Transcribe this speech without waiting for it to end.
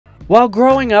While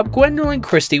growing up, Gwendoline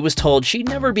Christie was told she'd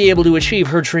never be able to achieve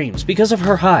her dreams because of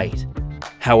her height.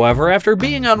 However, after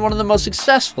being on one of the most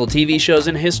successful TV shows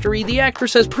in history, the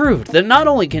actress has proved that not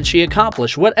only can she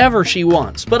accomplish whatever she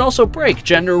wants, but also break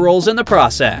gender roles in the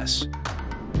process.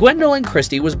 Gwendoline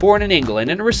Christie was born in England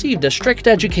and received a strict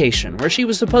education where she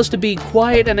was supposed to be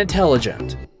quiet and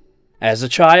intelligent. As a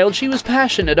child, she was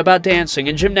passionate about dancing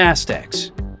and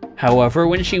gymnastics. However,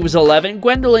 when she was 11,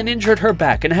 Gwendoline injured her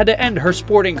back and had to end her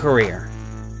sporting career.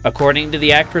 According to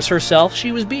the actress herself,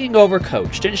 she was being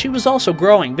overcoached and she was also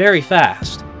growing very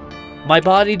fast. "My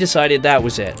body decided that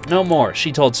was it, no more,"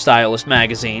 she told Stylist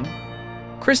magazine.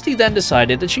 Christie then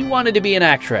decided that she wanted to be an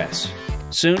actress.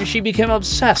 Soon she became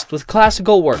obsessed with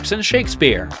classical works and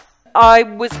Shakespeare. I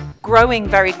was growing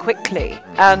very quickly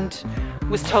and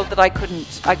was told that I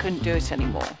couldn't do it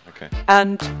anymore. Okay.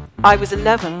 And I was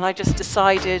 11 and I just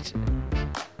decided,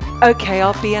 okay,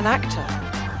 I'll be an actor.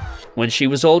 When she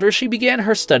was older, she began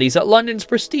her studies at London's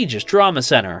prestigious drama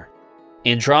centre.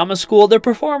 In drama school, the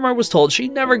performer was told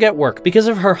she'd never get work because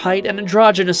of her height and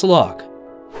androgynous look.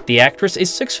 The actress is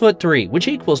 6'3", which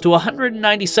equals to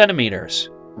 190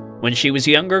 centimeters. When she was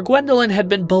younger, Gwendoline had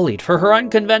been bullied for her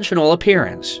unconventional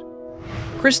appearance.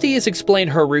 Christie has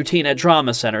explained her routine at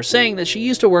Drama Center, saying that she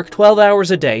used to work 12 hours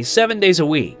a day, 7 days a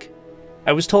week.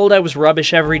 "I was told I was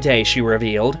rubbish every day," she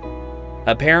revealed.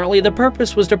 Apparently, the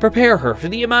purpose was to prepare her for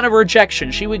the amount of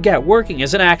rejection she would get working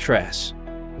as an actress.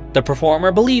 The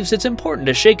performer believes it's important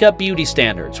to shake up beauty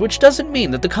standards, which doesn't mean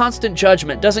that the constant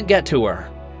judgment doesn't get to her.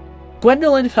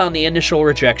 Gwendoline found the initial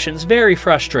rejections very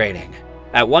frustrating.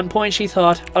 At one point she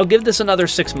thought, "I'll give this another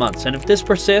 6 months, and if this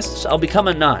persists, I'll become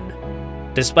a nun."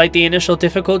 Despite the initial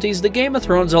difficulties, the Game of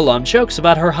Thrones alum jokes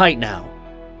about her height now.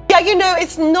 Yeah, you know,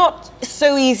 it's not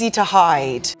so easy to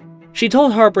hide. She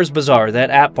told Harper's Bazaar that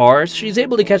at bars, she's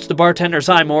able to catch the bartender's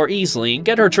eye more easily and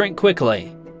get her drink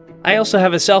quickly. "I also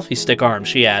have a selfie stick arm,"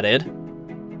 she added.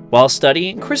 While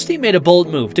studying, Christie made a bold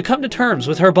move to come to terms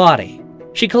with her body.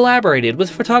 She collaborated with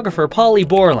photographer Polly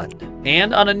Borland,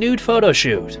 and on a nude photo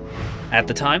shoot. At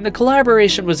the time, the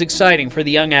collaboration was exciting for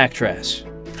the young actress.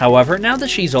 However, now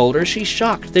that she's older, she's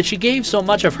shocked that she gave so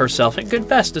much of herself and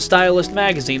confessed to Stylist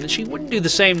magazine that she wouldn't do the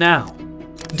same now.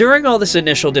 During all this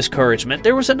initial discouragement,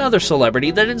 there was another celebrity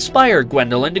that inspired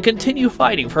Gwendoline to continue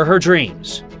fighting for her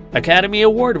dreams. Academy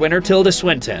Award winner Tilda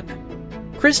Swinton.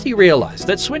 Christie realized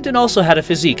that Swinton also had a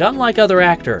physique unlike other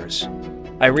actors.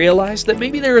 "I realized that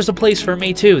maybe there is a place for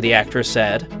me too," the actress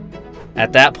said.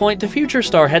 At that point, the future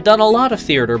star had done a lot of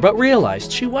theater but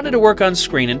realized she wanted to work on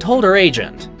screen and told her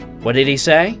agent. What did he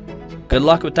say? "Good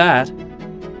luck with that."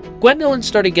 Gwendoline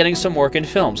started getting some work in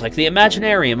films like The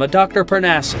Imaginarium of Dr.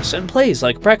 Parnassus and plays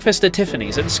like Breakfast at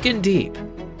Tiffany's and Skin Deep.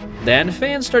 Then,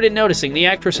 fans started noticing the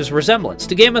actress's resemblance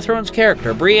to Game of Thrones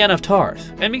character Brienne of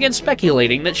Tarth and began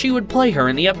speculating that she would play her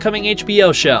in the upcoming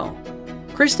HBO show.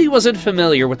 Christie wasn't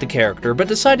familiar with the character but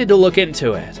decided to look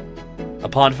into it.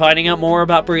 Upon finding out more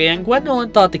about Brienne,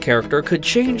 Gwendoline thought the character could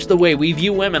change the way we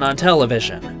view women on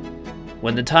television.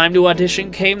 When the time to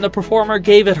audition came, the performer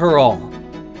gave it her all.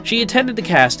 She attended the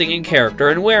casting in character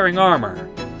and wearing armor.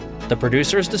 The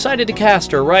producers decided to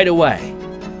cast her right away.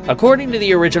 According to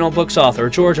the original book's author,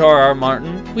 George R.R.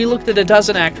 Martin, we looked at a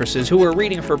dozen actresses who were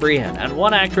reading for Brienne and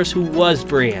one actress who was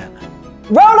Brienne.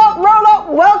 Roll up,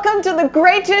 welcome to the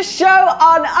greatest show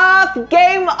on earth,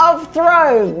 Game of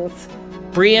Thrones!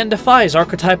 Brienne defies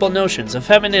archetypal notions of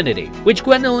femininity, which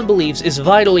Gwendoline believes is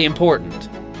vitally important.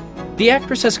 The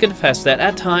actress has confessed that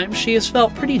at times she has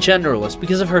felt pretty genderless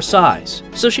because of her size,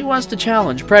 so she wants to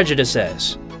challenge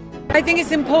prejudices. I think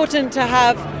it's important to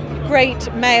have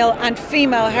great male and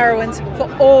female heroines for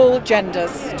all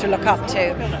genders to look up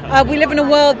to. We live in a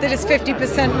world that is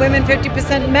 50% women,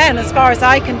 50% men, as far as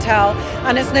I can tell,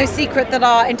 and it's no secret that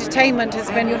our entertainment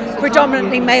has been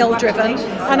predominantly male-driven,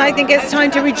 and I think it's time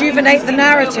to rejuvenate the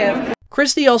narrative.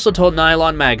 Christie also told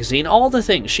Nylon magazine all the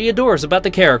things she adores about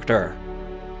the character.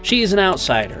 She is an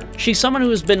outsider. She's someone who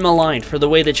has been maligned for the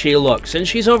way that she looks, and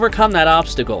she's overcome that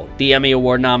obstacle, the Emmy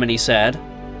Award nominee said.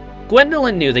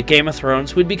 Gwendoline knew that Game of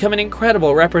Thrones would become an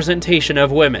incredible representation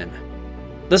of women.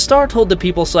 The star told the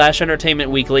People/Entertainment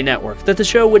Weekly network that the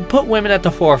show would put women at the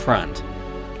forefront.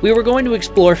 "We were going to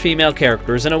explore female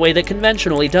characters in a way that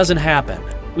conventionally doesn't happen.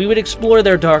 We would explore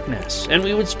their darkness, and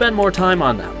we would spend more time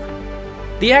on them."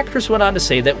 The actress went on to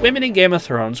say that women in Game of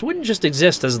Thrones wouldn't just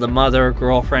exist as the mother,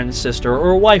 girlfriend, sister,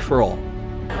 or wife role.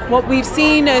 What we've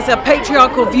seen is a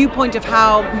patriarchal viewpoint of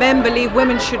how men believe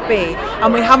women should be,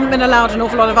 and we haven't been allowed an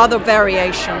awful lot of other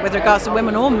variation with regards to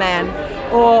women or men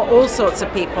or all sorts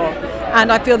of people.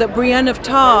 And I feel that Brienne of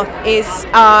Tarth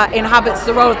inhabits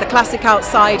the role of the classic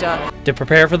outsider. To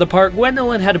prepare for the part,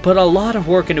 Gwendoline had to put a lot of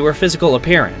work into her physical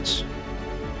appearance.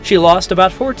 She lost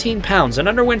about 14 pounds and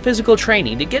underwent physical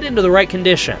training to get into the right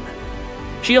condition.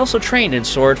 She also trained in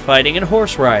sword fighting and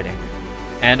horse riding.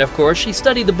 And of course, she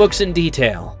studied the books in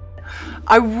detail.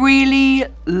 I really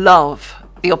love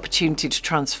the opportunity to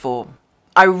transform.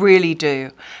 I really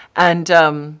do. And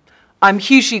I'm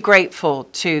hugely grateful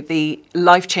to the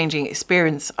life-changing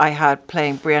experience I had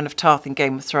playing Brienne of Tarth in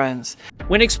Game of Thrones.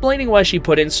 When explaining why she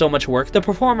put in so much work, the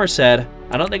performer said,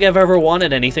 "I don't think I've ever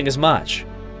wanted anything as much."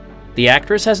 The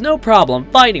actress has no problem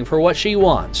fighting for what she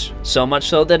wants, so much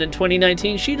so that in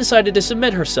 2019 she decided to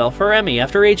submit herself for Emmy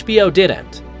after HBO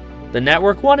didn't. The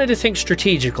network wanted to think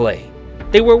strategically.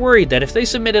 They were worried that if they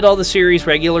submitted all the series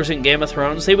regulars in Game of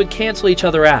Thrones, they would cancel each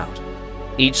other out.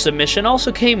 Each submission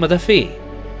also came with a fee.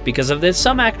 Because of this,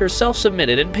 some actors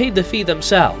self-submitted and paid the fee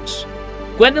themselves.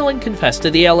 Gwendoline confessed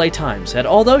to the LA Times that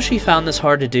although she found this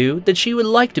hard to do, that she would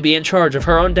like to be in charge of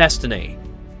her own destiny.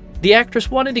 The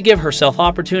actress wanted to give herself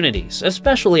opportunities,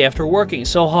 especially after working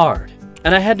so hard.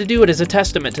 And I had to do it as a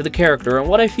testament to the character and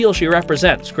what I feel she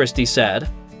represents, Christie said.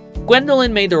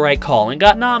 Gwendoline made the right call and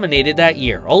got nominated that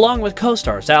year, along with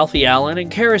co-stars Alfie Allen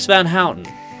and Karis Van Houten,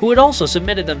 who had also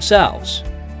submitted themselves.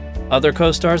 Other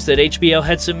co-stars that HBO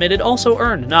had submitted also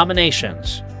earned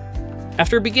nominations.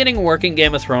 After beginning work in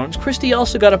Game of Thrones, Christie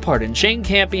also got a part in Jane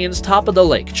Campion's Top of the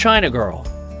Lake, China Girl.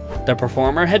 The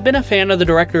performer had been a fan of the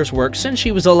director's work since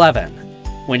she was 11.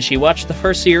 When she watched the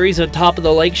first series of Top of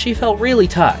the Lake, she felt really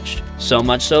touched, so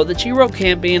much so that she wrote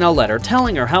Campion a letter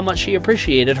telling her how much she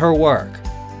appreciated her work.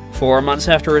 4 months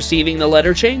after receiving the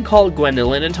letter, Jane called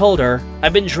Gwendoline and told her,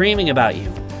 "I've been dreaming about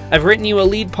you. I've written you a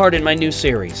lead part in my new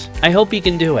series. I hope you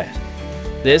can do it."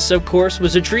 This, of course,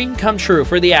 was a dream come true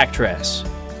for the actress.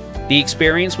 The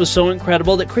experience was so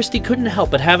incredible that Christie couldn't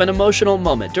help but have an emotional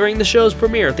moment during the show's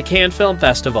premiere at the Cannes Film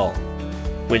Festival.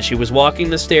 When she was walking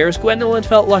the stairs, Gwendoline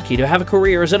felt lucky to have a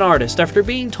career as an artist after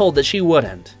being told that she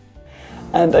wouldn't.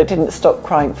 And I didn't stop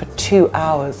crying for 2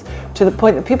 hours, to the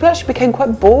point that people actually became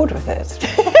quite bored with it.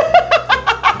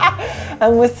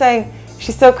 And were saying,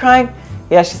 "She's still crying?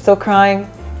 Yeah, she's still crying.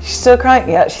 She's still crying?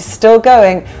 Yeah, she's still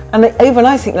going." And even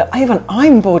I think, look, even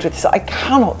I'm bored with this. I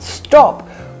cannot stop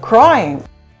crying.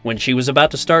 When she was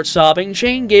about to start sobbing,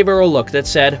 Jane gave her a look that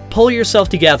said, "Pull yourself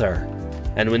together."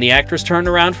 And when the actress turned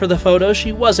around for the photo,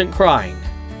 she wasn't crying.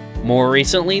 More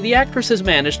recently, the actress has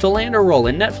managed to land a role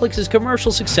in Netflix's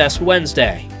commercial success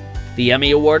Wednesday. The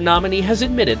Emmy Award nominee has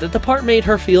admitted that the part made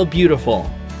her feel beautiful.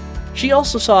 She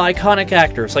also saw iconic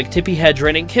actors like Tippi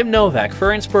Hedren and Kim Novak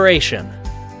for inspiration.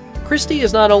 Christie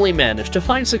has not only managed to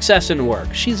find success in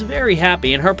work, she's very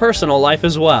happy in her personal life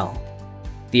as well.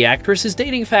 The actress is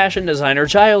dating fashion designer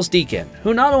Giles Deacon,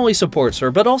 who not only supports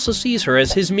her but also sees her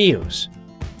as his muse.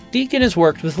 Deacon has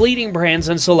worked with leading brands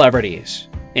and celebrities.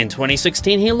 In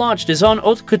 2016, he launched his own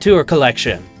haute couture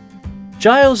collection.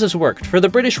 Giles has worked for the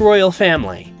British royal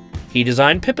family. He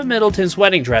designed Pippa Middleton's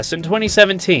wedding dress in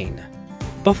 2017.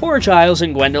 Before Giles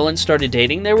and Gwendoline started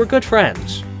dating, they were good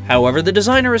friends. However, the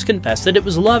designer has confessed that it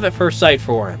was love at first sight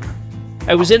for him.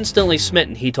 "I was instantly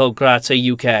smitten," he told Grazia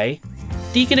UK.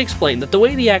 Deacon explained that the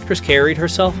way the actress carried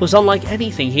herself was unlike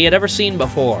anything he had ever seen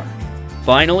before.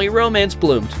 Finally, romance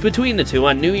bloomed between the two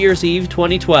on New Year's Eve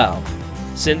 2012.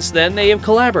 Since then, they have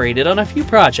collaborated on a few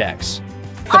projects.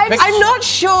 I'm not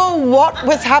sure what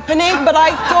was happening, but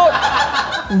I thought,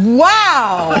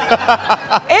 wow,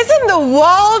 isn't the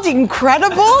world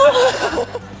incredible?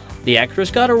 The actress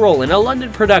got a role in a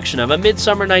London production of A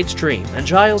Midsummer Night's Dream, and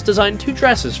Giles designed 2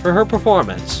 dresses for her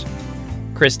performance.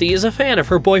 Christie is a fan of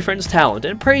her boyfriend's talent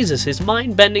and praises his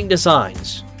mind-bending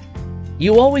designs.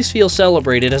 "You always feel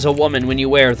celebrated as a woman when you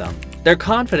wear them. Their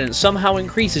confidence somehow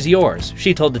increases yours,"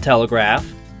 she told The Telegraph.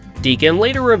 Deacon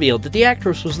later revealed that the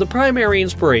actress was the primary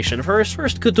inspiration for his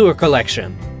first couture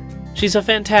collection. "She's a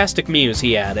fantastic muse,"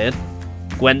 he added.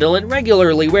 Gwendoline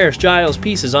regularly wears Giles'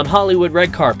 pieces on Hollywood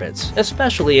red carpets,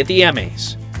 especially at the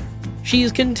Emmys.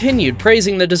 She's continued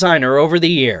praising the designer over the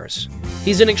years.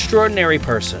 "He's an extraordinary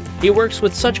person. He works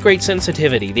with such great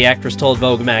sensitivity," the actress told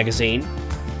Vogue magazine.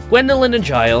 Gwendoline and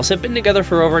Giles have been together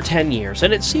for over 10 years,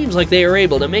 and it seems like they are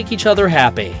able to make each other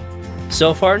happy.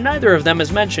 So far, neither of them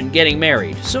has mentioned getting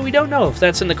married, so we don't know if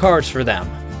that's in the cards for them.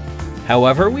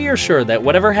 However, we are sure that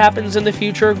whatever happens in the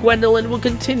future, Gwendoline will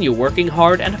continue working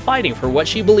hard and fighting for what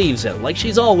she believes in, like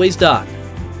she's always done.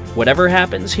 Whatever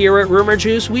happens here at Rumour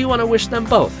Juice, we want to wish them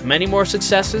both many more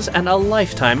successes and a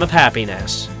lifetime of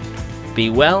happiness. Be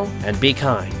well and be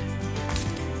kind.